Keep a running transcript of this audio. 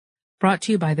Brought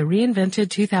to you by the reinvented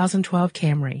 2012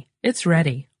 Camry. It's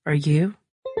ready. Are you?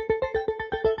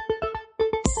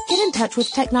 Get in touch with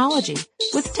technology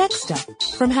with Tech Stuff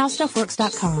from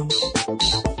HowStuffWorks.com.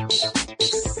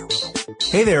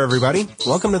 Hey there, everybody.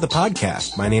 Welcome to the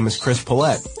podcast. My name is Chris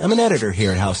Pollette. I'm an editor here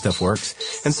at How Stuff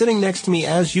Works, and sitting next to me,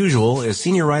 as usual, is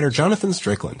senior writer Jonathan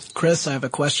Strickland. Chris, I have a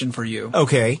question for you.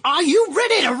 Okay. Are you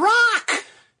ready to rock?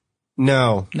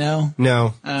 No. No?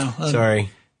 No. Oh,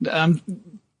 sorry.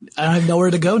 I have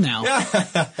nowhere to go now.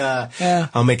 Yeah.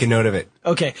 I'll make a note of it.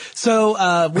 Okay.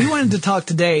 So, we wanted to talk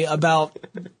today about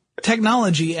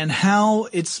technology and how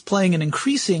it's playing an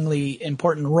increasingly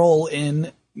important role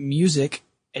in music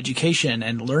education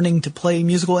and learning to play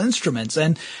musical instruments,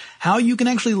 and how you can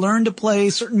actually learn to play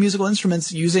certain musical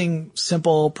instruments using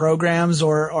simple programs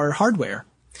or hardware.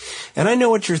 And I know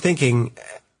what you're thinking.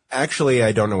 Actually,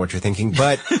 I don't know what you're thinking,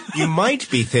 but you might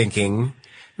be thinking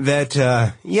that,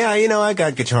 I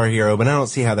got Guitar Hero, but I don't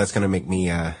see how that's going to make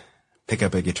me pick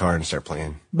up a guitar and start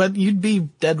playing. But you'd be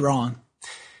dead wrong.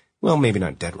 Well, maybe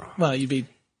not dead wrong. Well, you'd be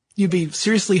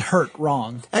seriously hurt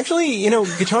wrong. Actually,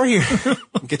 Guitar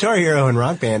Hero and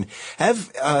Rock Band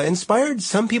have inspired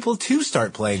some people to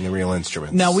start playing the real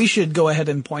instruments. Now, we should go ahead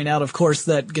and point out, of course,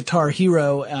 that Guitar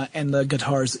Hero and the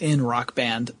guitars in Rock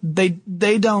Band,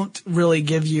 they don't really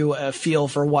give you a feel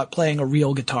for what playing a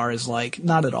real guitar is like.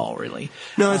 Not at all, really.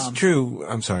 No, it's true.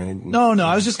 I'm sorry. No.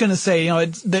 I was just going to say,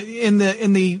 it's in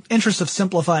the interest of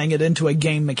simplifying it into a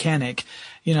game mechanic,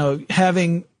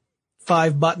 having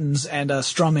 5 buttons and a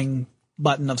strumming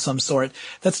button of some sort.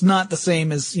 That's not the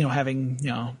same as, having,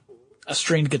 a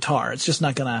stringed guitar. It's just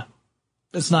not gonna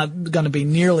be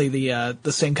nearly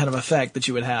the same kind of effect that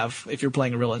you would have if you're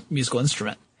playing a real musical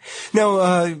instrument.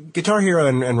 No, Guitar Hero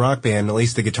and Rock Band, at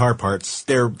least the guitar parts,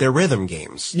 they're rhythm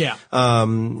games. Yeah.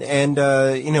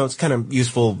 It's kind of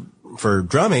useful for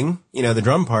drumming, the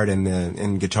drum part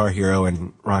in Guitar Hero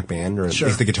and Rock Band, or at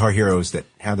least the Guitar Heroes that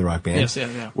have the Rock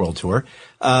Band World Tour.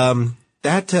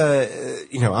 That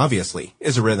obviously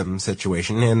is a rhythm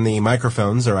situation, and the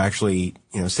microphones are actually,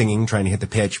 singing, trying to hit the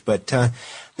pitch. But,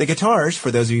 the guitars,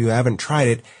 for those of you who haven't tried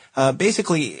it,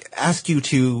 basically ask you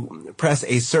to press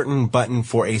a certain button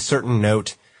for a certain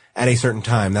note at a certain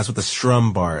time. That's what the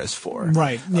strum bar is for.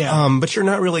 Right, yeah. But you're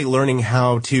not really learning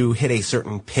how to hit a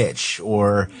certain pitch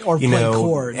or play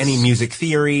chords. Any music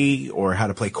theory or how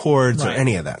to play chords or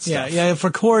any of that stuff. Yeah. For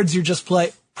chords, you're just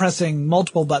pressing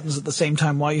multiple buttons at the same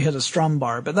time while you hit a strum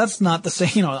bar. But that's not the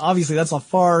same, obviously that's a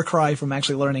far cry from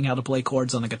actually learning how to play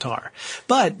chords on a guitar.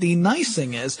 But the nice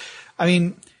thing is,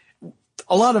 a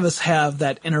lot of us have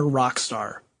that inner rock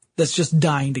star that's just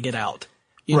dying to get out.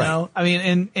 You know?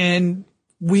 And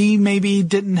we maybe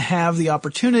didn't have the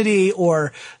opportunity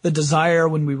or the desire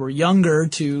when we were younger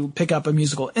to pick up a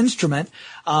musical instrument.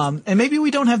 And maybe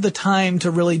we don't have the time to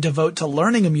really devote to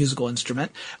learning a musical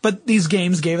instrument, but these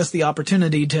games gave us the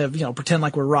opportunity to, pretend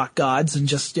like we're rock gods and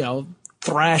just,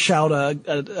 thrash out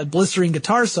a blistering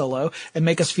guitar solo and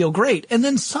make us feel great. And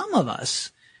then some of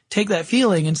us take that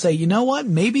feeling and say, you know what?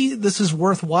 Maybe this is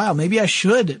worthwhile. Maybe I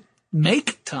should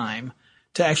make time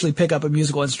to actually pick up a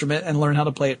musical instrument and learn how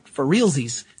to play it for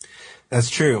realsies. That's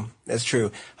true.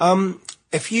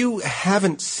 If you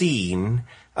haven't seen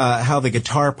how the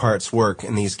guitar parts work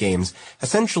in these games,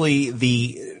 essentially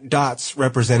the dots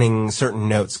representing certain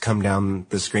notes come down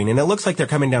the screen, and it looks like they're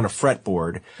coming down a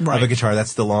fretboard of a guitar.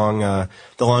 That's the long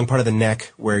part of the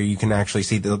neck where you can actually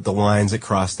see the lines that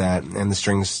cross that, and the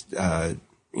strings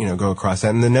go across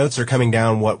that. And the notes are coming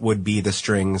down what would be the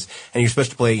strings, and you're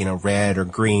supposed to play, red or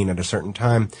green at a certain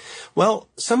time. Well,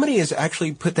 somebody has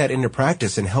actually put that into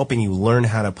practice in helping you learn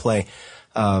how to play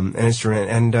an instrument.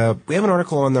 And we have an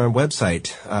article on our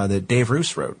website that Dave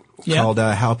Roos wrote called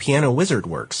How Piano Wizard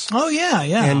Works. Oh, yeah.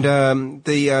 And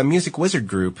the Music Wizard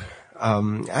Group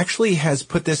actually has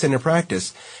put this into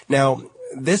practice. Now,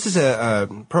 this is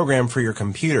a program for your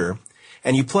computer,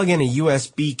 and you plug in a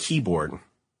USB keyboard.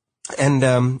 And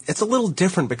it's a little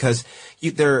different because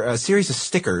there are a series of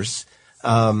stickers.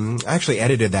 I actually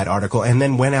edited that article and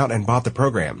then went out and bought the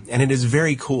program. And it is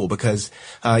very cool because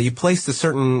you place the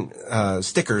certain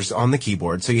stickers on the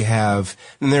keyboard. So you have,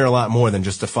 and there are a lot more than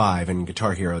just a 5 in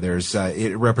Guitar Hero. There's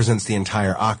it represents the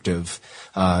entire octave,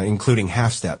 including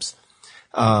half steps.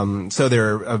 So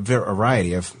there are a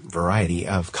variety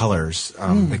of colors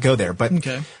that go there, but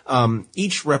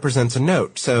each represents a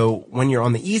note. So when you're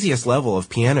on the easiest level of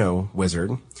Piano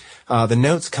Wizard, the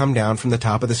notes come down from the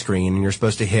top of the screen, and you're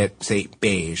supposed to hit, say,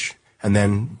 beige, and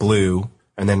then blue,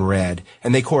 and then red,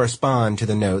 and they correspond to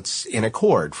the notes in a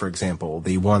chord. For example,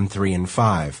 the 1, 3, and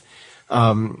 5.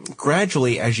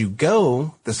 Gradually, as you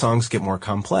go, the songs get more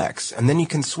complex, and then you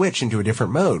can switch into a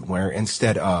different mode where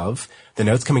instead of the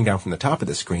notes coming down from the top of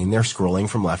the screen, they're scrolling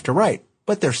from left to right,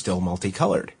 but they're still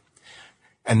multicolored.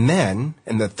 And then,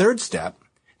 in the third step,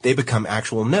 they become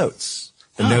actual notes,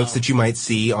 the notes that you might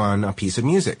see on a piece of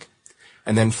music.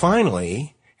 And then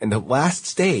finally, in the last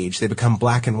stage, they become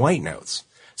black and white notes.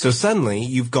 So suddenly,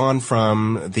 you've gone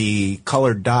from the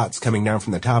colored dots coming down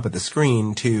from the top of the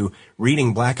screen to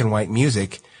reading black and white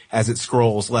music as it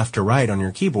scrolls left to right on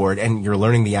your keyboard, and you're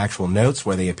learning the actual notes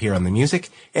where they appear on the music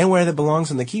and where that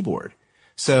belongs on the keyboard.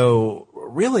 So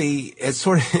really,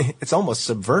 it's almost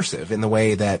subversive in the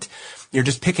way that you're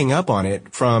just picking up on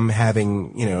it from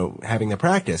having the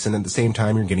practice, and at the same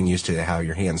time, you're getting used to how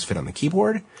your hands fit on the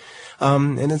keyboard.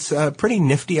 And it's a pretty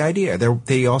nifty idea.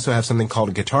 They also have something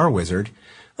called Guitar Wizard,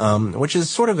 which is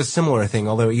sort of a similar thing,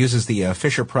 although it uses the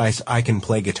Fisher-Price I Can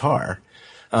Play Guitar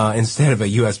instead of a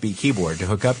USB keyboard to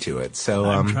hook up to it. So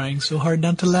I'm trying so hard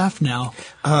not to laugh now.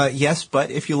 Yes, but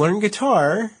if you learn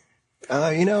guitar,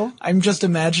 I'm just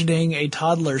imagining a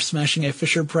toddler smashing a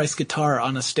Fisher-Price guitar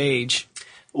on a stage.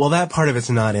 Well, that part of it's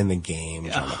not in the game,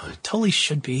 Jonathan. It totally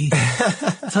should be.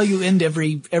 That's how you end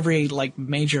every like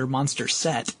major monster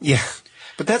set. Yeah.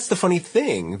 But that's the funny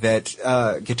thing, that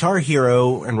Guitar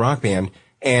Hero and Rock Band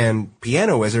and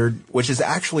Piano Wizard, which is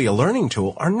actually a learning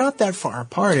tool, are not that far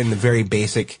apart in the very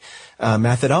basic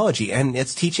methodology. And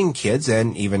it's teaching kids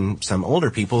and even some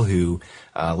older people who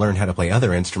learn how to play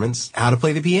other instruments how to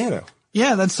play the piano.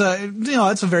 Yeah, that's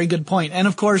that's a very good point. And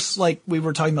of course, like we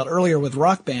were talking about earlier with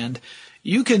Rock Band,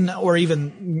 you can, or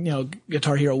even,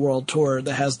 Guitar Hero World Tour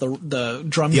that has the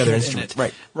drum kit in it.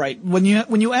 Right. Right. When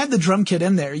you add the drum kit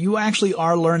in there, you actually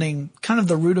are learning kind of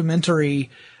the rudimentary,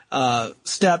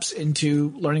 steps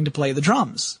into learning to play the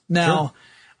drums. Now, sure.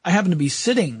 I happen to be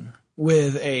sitting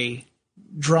with a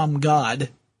drum god,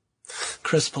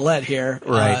 Chris Paulette here.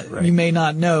 Right. You may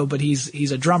not know, but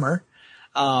he's a drummer.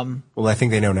 Well, I think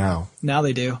they know now. Now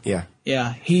they do. Yeah.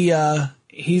 Yeah.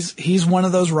 He's one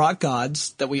of those rock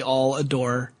gods that we all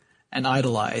adore and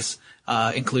idolize,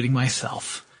 including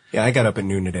myself. Yeah, I got up at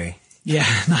noon today. Yeah,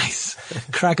 nice.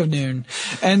 Crack of noon.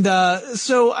 And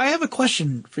so I have a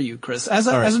question for you, Chris. As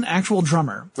an actual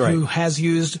drummer who has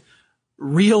used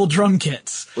real drum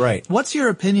kits. Right. What's your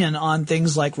opinion on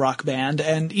things like Rock Band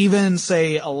and even,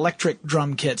 say, electric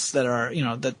drum kits that are,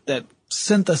 that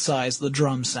synthesize the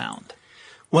drum sound?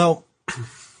 Well,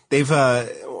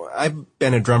 I've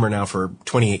been a drummer now for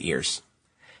 28 years.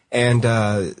 And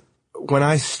when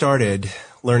I started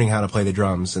learning how to play the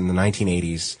drums in the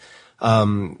 1980s,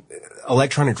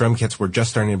 electronic drum kits were just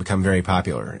starting to become very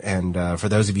popular. And for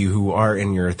those of you who are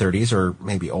in your 30s or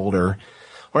maybe older,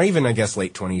 or even, I guess,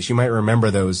 late 20s, you might remember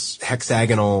those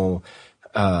hexagonal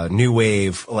new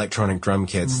wave electronic drum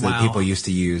kits that people used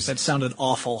to use. That sounded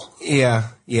awful. Yeah.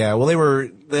 Well,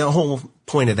 the whole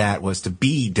point of that was to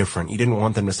be different. You didn't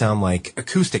want them to sound like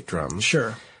acoustic drums.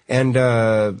 Sure. And,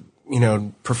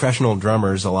 professional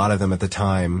drummers, a lot of them at the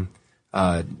time,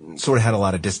 sort of had a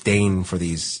lot of disdain for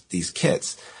these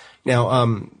kits.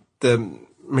 Now, the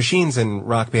machines in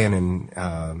Rock Band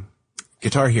and,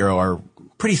 Guitar Hero are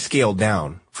pretty scaled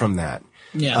down from that.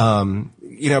 Yeah.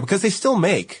 Because they still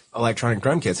make electronic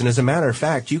drum kits. And as a matter of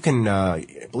fact, you can, I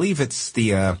believe it's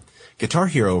the, Guitar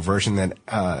Hero version that,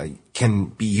 can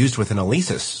be used with an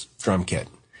Alesis drum kit.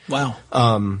 Wow.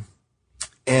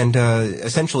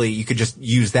 Essentially you could just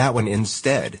use that one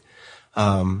instead.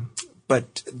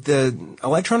 But the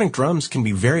electronic drums can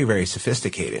be very, very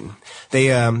sophisticated.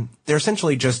 They're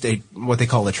essentially just what they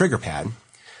call a trigger pad,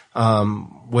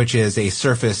 which is a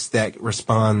surface that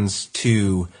responds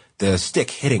to the stick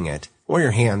hitting it or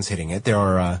your hands hitting it. There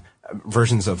are,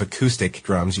 versions of acoustic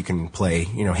drums you can play,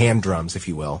 hand drums, if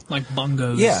you will. Like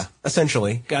bongos. Yeah,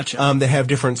 essentially. Gotcha. They have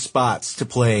different spots to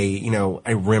play,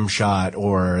 a rim shot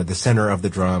or the center of the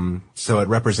drum. So it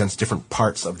represents different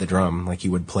parts of the drum like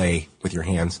you would play with your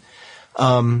hands.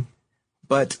 Actually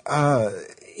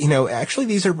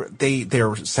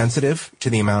they're sensitive to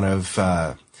the amount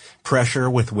of, pressure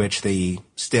with which the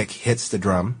stick hits the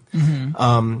drum.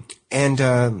 Mm-hmm.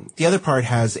 The other part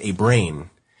has a brain,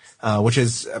 which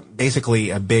is basically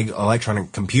a big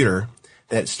electronic computer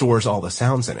that stores all the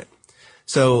sounds in it.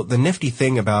 So the nifty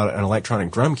thing about an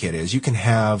electronic drum kit is you can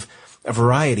have a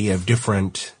variety of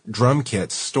different drum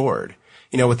kits stored.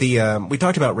 With we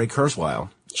talked about Ray Kurzweil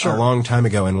a long time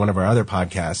ago in one of our other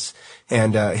podcasts,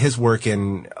 and his work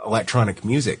in electronic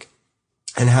music,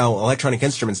 and how electronic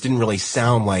instruments didn't really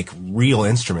sound like real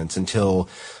instruments until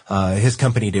his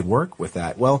company did work with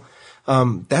that. Well,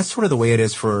 that's sort of the way it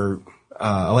is for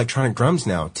electronic drums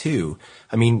now, too.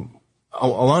 I mean, a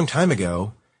long time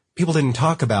ago, people didn't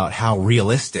talk about how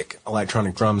realistic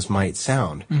electronic drums might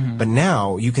sound. Mm-hmm. But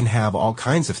now you can have all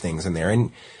kinds of things in there.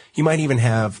 And you might even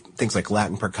have things like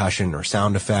Latin percussion or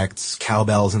sound effects,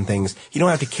 cowbells and things. You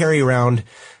don't have to carry around.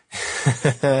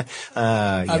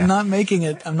 I'm not making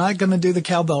it. I'm not going to do the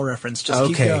cowbell reference. Just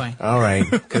keep going. All right.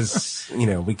 Because,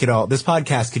 this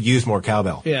podcast could use more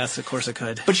cowbell. Yes, of course it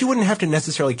could. But you wouldn't have to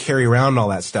necessarily carry around all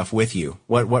that stuff with you.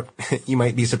 What you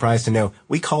might be surprised to know,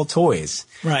 we call toys.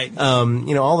 Right.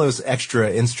 All those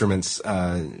extra instruments,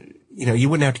 you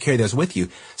wouldn't have to carry those with you.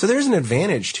 So there's an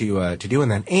advantage to doing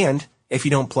that. And if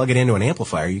you don't plug it into an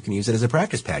amplifier, you can use it as a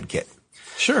practice pad kit.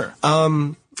 Sure.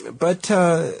 But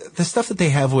the stuff that they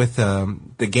have with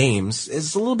the games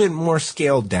is a little bit more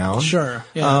scaled down. Sure.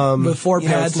 Yeah. With 4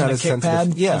 pads and a kick sensitive.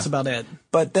 pad. Yeah. That's about it.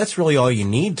 But that's really all you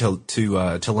need to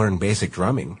learn basic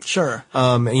drumming. Sure.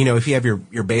 If you have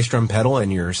your bass drum pedal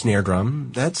and your snare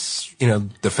drum, that's,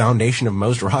 the foundation of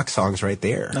most rock songs right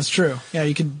there. That's true. Yeah,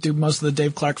 you can do most of the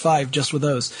Dave Clark 5 just with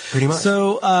those. Pretty much.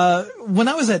 So, when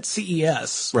I was at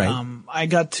CES, right. I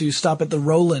got to stop at the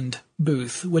Roland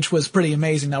booth, which was pretty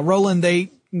amazing. Now, Roland, they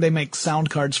make sound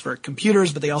cards for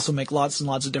computers, but they also make lots and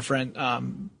lots of different,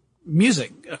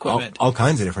 music equipment. All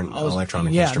kinds of different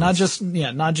electronic instruments.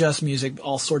 Not just music,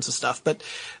 all sorts of stuff. But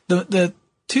the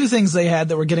 2 things they had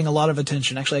that were getting a lot of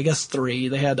attention, actually I guess 3,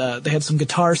 they had some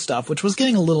guitar stuff, which was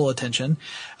getting a little attention.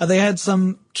 They had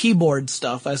some keyboard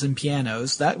stuff, as in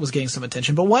pianos, that was getting some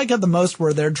attention. But what got the most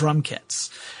were their drum kits.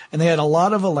 And they had a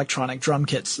lot of electronic drum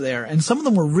kits there. And some of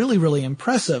them were really, really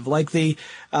impressive. Like the,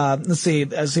 let's see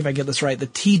if I get this right, the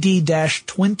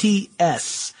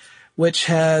TD-20S. Which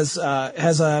has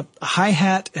a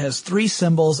hi-hat, has 3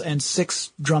 cymbals, and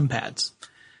 6 drum pads.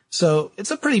 So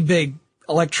it's a pretty big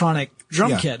electronic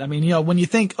drum kit. I mean, when you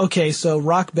think, okay, so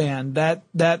Rock Band,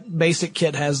 that basic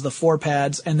kit has the 4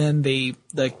 pads and then the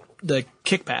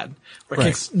kick pad, or right.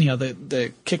 kicks,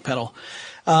 the kick pedal.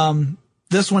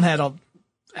 This one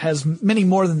has many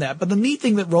more than that. But the neat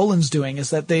thing that Roland's doing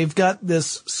is that they've got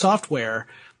this software,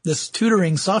 this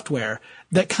tutoring software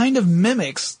that kind of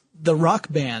mimics the Rock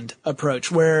Band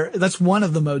approach, where that's one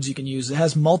of the modes you can use. It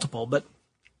has multiple, but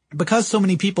because so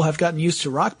many people have gotten used to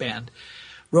Rock Band,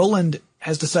 Roland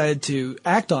has decided to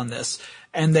act on this,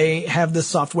 and they have this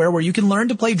software where you can learn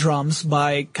to play drums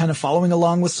by kind of following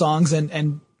along with songs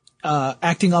and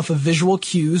acting off of visual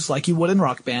cues like you would in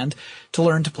Rock Band to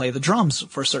learn to play the drums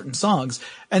for certain songs.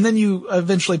 And then you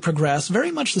eventually progress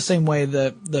very much the same way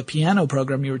the piano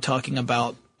program you were talking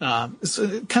about, is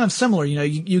kind of similar.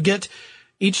 You get,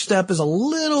 each step is a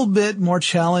little bit more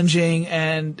challenging,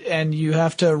 and you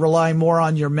have to rely more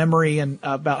on your memory and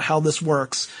about how this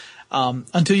works,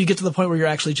 until you get to the point where you're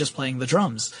actually just playing the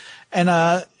drums. And,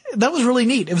 that was really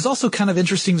neat. It was also kind of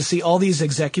interesting to see all these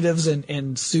executives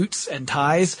in suits and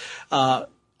ties,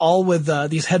 all with,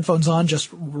 these headphones on, just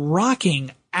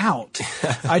rocking out.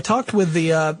 I talked with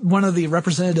one of the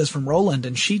representatives from Roland,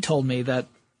 and she told me that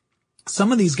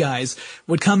some of these guys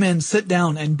would come in, sit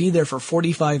down, and be there for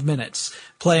 45 minutes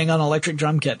playing on electric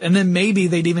drum kit. And then maybe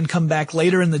they'd even come back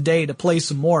later in the day to play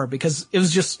some more, because it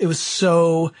was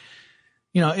so,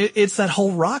 it's that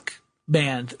whole Rock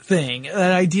Band thing,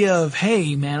 that idea of,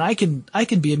 hey man, I can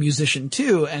be a musician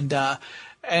too.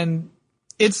 And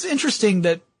it's interesting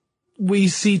that we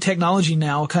see technology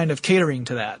now kind of catering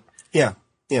to that. Yeah.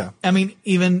 Yeah. I mean,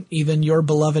 even your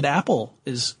beloved Apple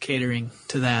is catering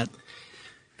to that.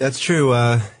 That's true.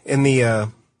 In the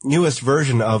newest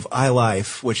version of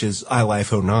iLife, which is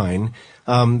iLife 09,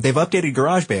 they've updated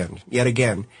GarageBand yet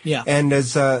again. Yeah. And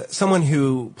as someone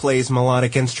who plays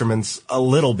melodic instruments a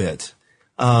little bit,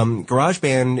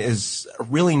 GarageBand is a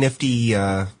really nifty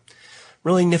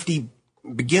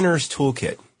beginner's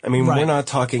toolkit. I mean, right. We're not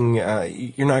talking.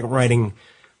 You're not writing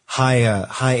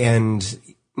high-end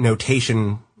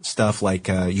notation stuff like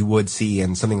you would see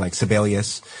in something like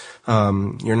Sibelius.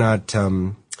 You're not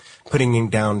putting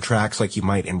down tracks like you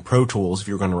might in Pro Tools if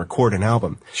you're going to record an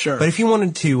album. Sure. But if you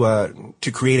wanted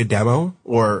to create a demo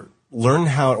or learn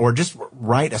how, or just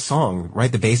write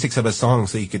the basics of a song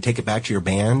so you could take it back to your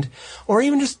band, or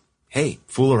even just, hey,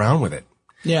 fool around with it.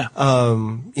 Yeah.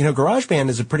 GarageBand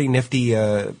is a pretty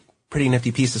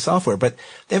nifty piece of software, but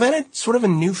they've added sort of a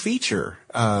new feature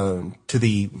to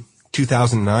the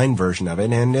 2009 version of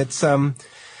it, and it's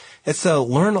a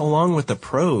learn along with the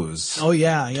pros. Oh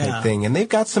yeah, type thing, and they've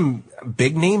got some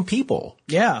big name people.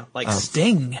 Yeah, like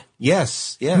Sting.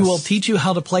 Yes. Who will teach you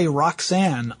how to play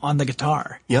Roxanne on the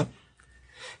guitar. Yep.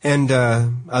 And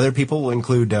other people will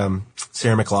include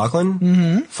Sarah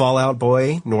McLachlan, Fall Out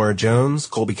Boy, Nora Jones,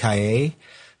 Colby Kaye,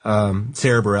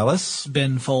 Sarah Bareilles,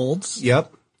 Ben Folds.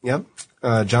 Yep. Yep.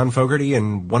 John Fogerty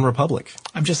and One Republic.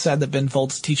 I'm just sad that Ben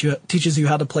Folds teaches you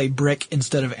how to play Brick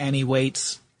instead of Annie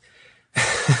Waits.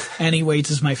 Annie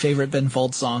Waits is my favorite Ben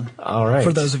Folds song. All right.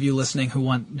 For those of you listening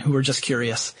who are just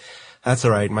curious. That's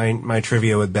all right. My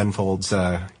trivia with Ben Folds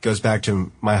goes back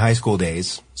to my high school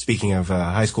days. Speaking of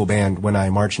high school band, when I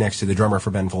marched next to the drummer for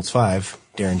Ben Folds 5,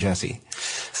 Darren Jesse.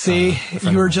 See,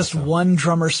 you were just one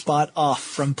drummer spot off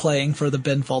from playing for the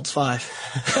Ben Folds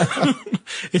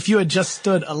 5. If you had just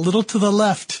stood a little to the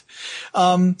left.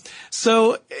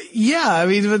 So, yeah, I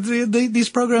mean, these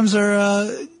programs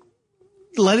are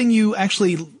letting you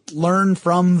actually learn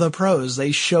from the pros.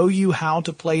 They show you how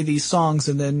to play these songs,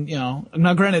 and then,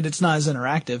 now granted, it's not as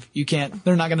interactive.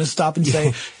 They're not going to stop and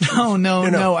say,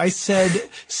 no, I said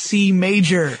C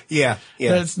major. Yeah.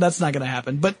 That's not going to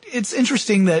happen. But it's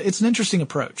interesting that it's an interesting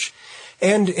approach.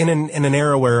 And in an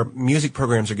era where music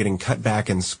programs are getting cut back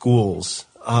in schools,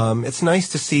 it's nice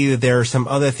to see that there are some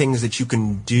other things that you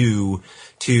can do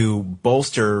to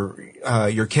bolster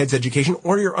your kids' education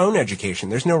or your own education.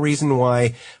 There's no reason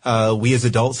why we as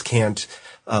adults can't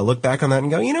look back on that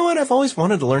and go, you know what, I've always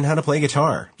wanted to learn how to play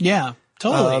guitar. Yeah,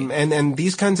 totally. And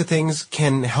these kinds of things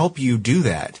can help you do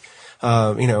that.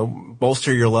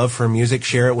 Bolster your love for music,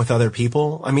 share it with other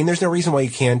people. I mean, there's no reason why you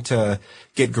can't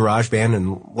get GarageBand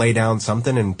and lay down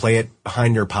something and play it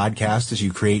behind your podcast as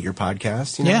you create your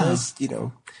podcast.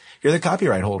 You're the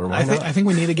copyright holder. Why not? I think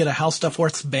we need to get a How Stuff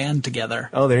Works band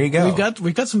together. Oh, there you go.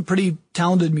 We've got some pretty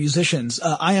talented musicians.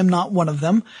 I am not one of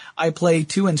them. I play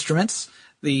 2 instruments,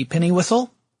 the penny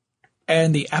whistle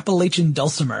and the Appalachian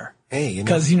dulcimer. Hey,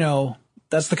 because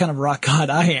that's the kind of rock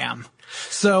god I am.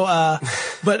 So,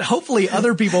 but hopefully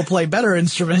other people play better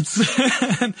instruments.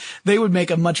 They would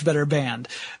make a much better band.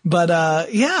 But,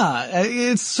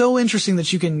 it's so interesting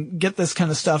that you can get this kind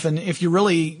of stuff. And if you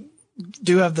really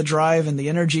do have the drive and the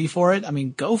energy for it, I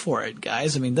mean, go for it,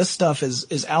 guys. I mean, this stuff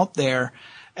is out there.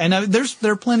 And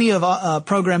there are plenty of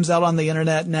programs out on the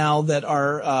internet now that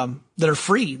are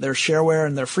free. They're shareware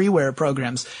and they're freeware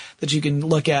programs that you can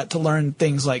look at to learn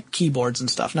things like keyboards and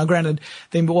stuff. Now, granted,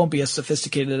 they won't be as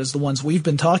sophisticated as the ones we've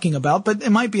been talking about, but it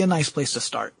might be a nice place to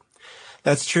start.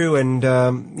 That's true. And,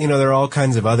 there are all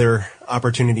kinds of other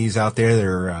opportunities out there.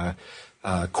 There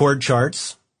are chord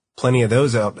charts. Plenty of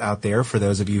those out there for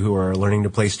those of you who are learning to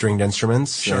play stringed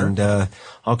instruments. Sure. And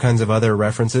all kinds of other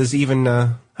references, even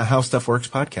a How Stuff Works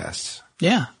podcast.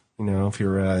 Yeah. If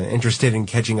you're interested in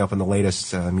catching up on the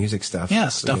latest music stuff. Yeah,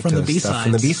 stuff from the B-sides. Stuff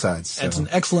from the B-sides. So. It's an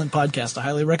excellent podcast. I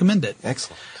highly recommend it.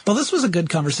 Excellent. Well, this was a good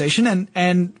conversation.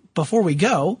 And before we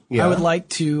go, I would like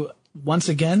to once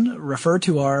again refer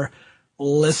to our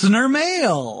listener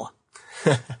mail.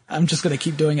 I'm just going to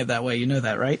keep doing it that way. You know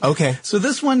that, right? Okay. So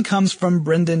this one comes from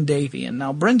Brendan Davey. And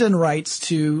now Brendan writes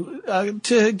to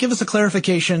give us a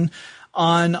clarification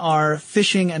on our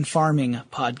fishing and farming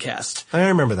podcast. I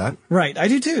remember that. Right. I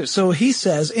do too. So he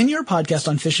says, in your podcast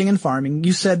on fishing and farming,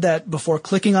 you said that before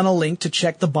clicking on a link to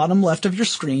check the bottom left of your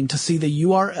screen to see the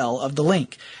URL of the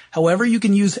link. However, you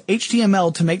can use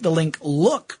HTML to make the link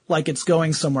look like it's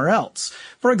going somewhere else.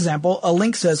 For example, a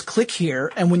link says click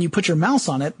here, and when you put your mouse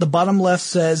on it, the bottom left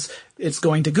says it's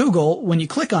going to Google. When you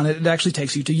click on it, it actually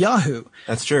takes you to Yahoo.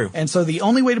 That's true. And so the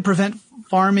only way to prevent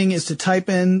farming is to type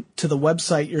in to the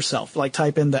website yourself, like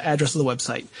type in the address of the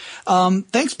website.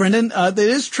 Thanks, Brendan. It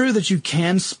is true that you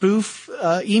can spoof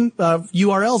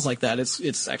URLs like that.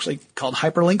 It's actually called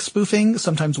hyperlink spoofing,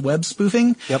 sometimes web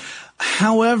spoofing. Yep.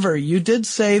 However, you did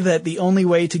say that the only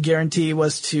way to guarantee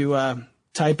was to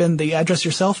type in the address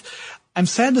yourself. I'm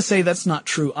sad to say that's not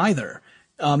true either.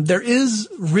 There is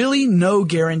really no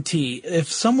guarantee. If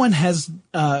someone has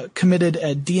committed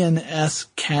a DNS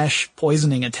cache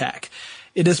poisoning attack,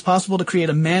 it is possible to create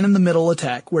a man-in-the-middle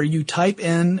attack where you type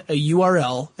in a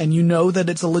URL and you know that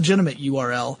it's a legitimate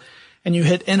URL and you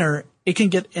hit enter. It can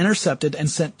get intercepted and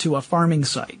sent to a farming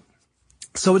site.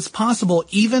 So it's possible,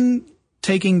 even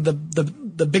taking the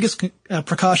biggest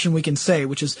precaution we can say,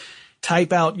 which is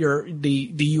type out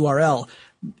the URL,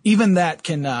 even that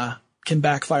can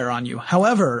backfire on you.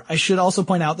 However, I should also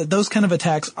point out that those kind of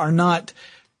attacks are not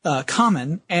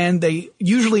common, and they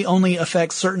usually only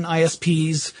affect certain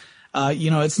ISPs.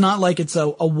 It's not like it's a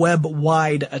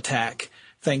web-wide attack,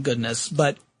 thank goodness,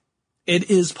 but it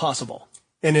is possible.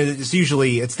 And it's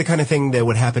the kind of thing that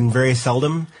would happen very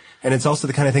seldom, and it's also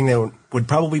the kind of thing that would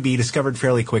probably be discovered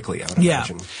fairly quickly, I would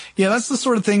imagine. Yeah, that's the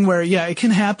sort of thing where, it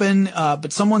can happen,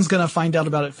 but someone's going to find out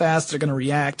about it fast, they're going to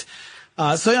react.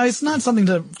 So it's not something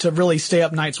to really stay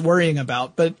up nights worrying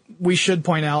about, but we should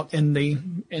point out in the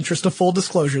interest of full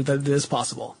disclosure that it is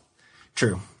possible.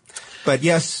 True. But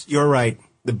yes, you're right.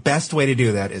 The best way to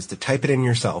do that is to type it in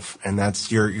yourself, and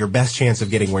that's your best chance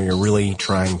of getting where you're really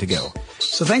trying to go.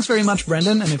 So thanks very much,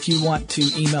 Brendan. And if you want to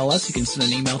email us, you can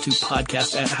send an email to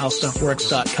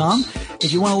podcast@howstuffworks.com.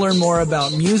 If you want to learn more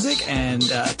about music and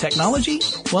technology,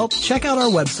 well, check out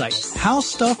our website,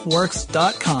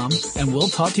 howstuffworks.com, and we'll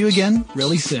talk to you again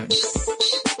really soon.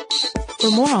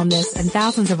 For more on this and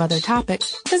thousands of other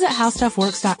topics, visit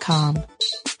howstuffworks.com.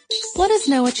 Let us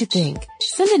know what you think.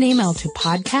 Send an email to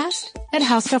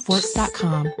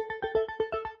podcast@howstuffworks.com.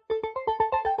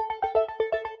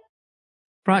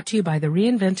 Brought to you by the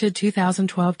reinvented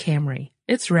 2012 Camry.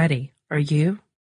 It's ready. Are you?